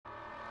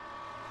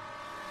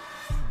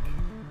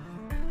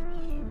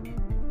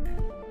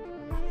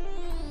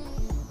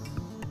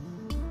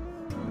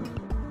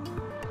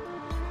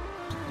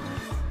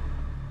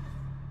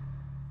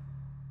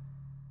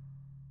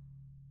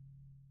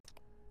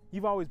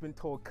You've always been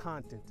told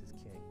content is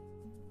king.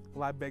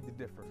 Well, I beg to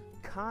differ.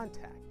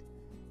 Contact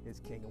is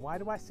king. And why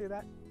do I say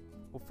that?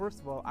 Well, first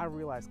of all, I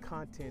realize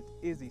content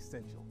is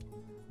essential.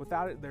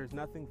 Without it, there's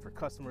nothing for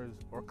customers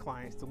or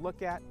clients to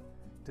look at,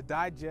 to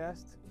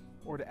digest,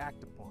 or to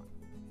act upon.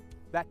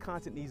 That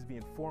content needs to be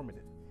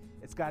informative.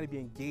 It's got to be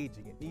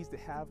engaging. It needs to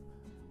have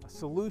a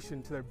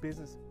solution to their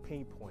business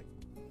pain point.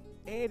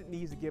 And it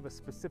needs to give a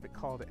specific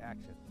call to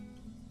action.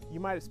 You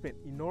might have spent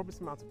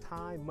enormous amounts of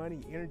time,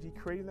 money, energy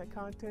creating that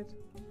content.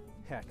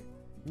 Heck,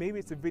 maybe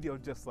it's a video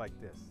just like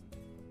this.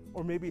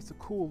 Or maybe it's a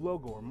cool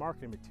logo or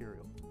marketing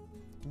material.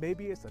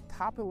 Maybe it's a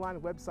top-of-the-line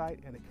website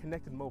and a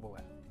connected mobile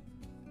app.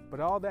 But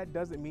all that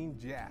doesn't mean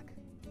jack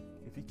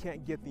if you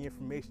can't get the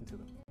information to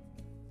them.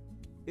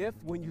 If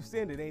when you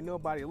send it ain't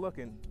nobody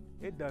looking,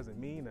 it doesn't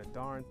mean a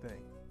darn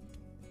thing.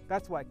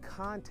 That's why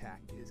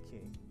contact is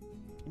king.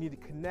 You need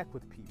to connect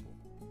with people.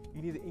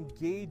 You need to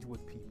engage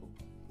with people.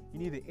 You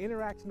need to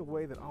interact in a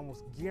way that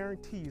almost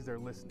guarantees they're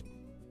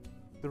listening.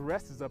 The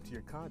rest is up to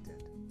your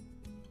content.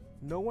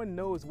 No one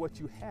knows what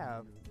you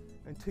have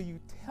until you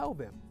tell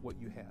them what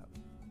you have.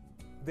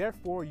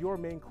 Therefore, your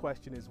main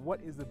question is,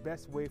 what is the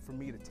best way for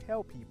me to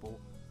tell people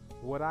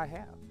what I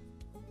have?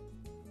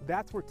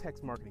 That's where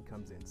text marketing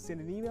comes in.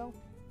 Send an email,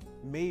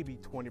 maybe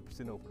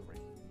 20% open rate.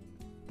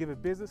 Give a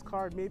business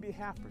card, maybe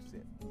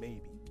 0.5%,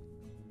 maybe.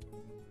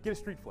 Get a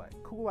street flag,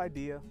 cool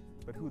idea,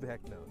 but who the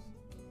heck knows?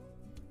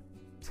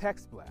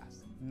 Text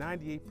blast,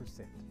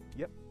 98%.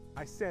 Yep,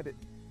 I said it.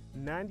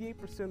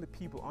 98% of the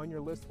people on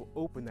your list will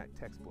open that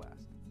text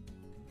blast.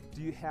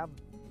 Do you have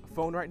a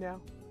phone right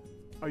now?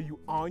 Are you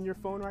on your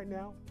phone right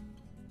now?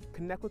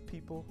 Connect with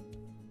people,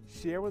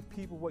 share with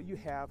people what you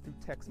have through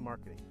text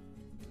marketing.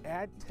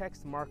 Add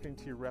text marketing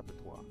to your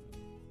repertoire.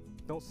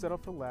 Don't settle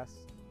for less,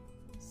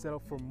 settle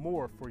for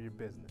more for your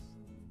business.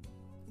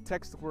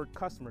 Text the word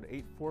customer to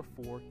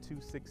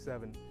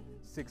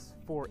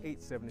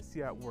 844-267-6487 and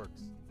see how it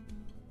works.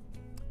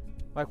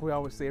 Like we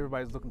always say,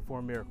 everybody's looking for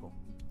a miracle.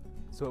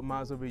 So it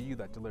might as well be you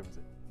that delivers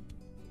it.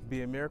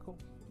 Be a miracle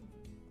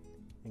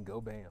and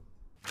go bam.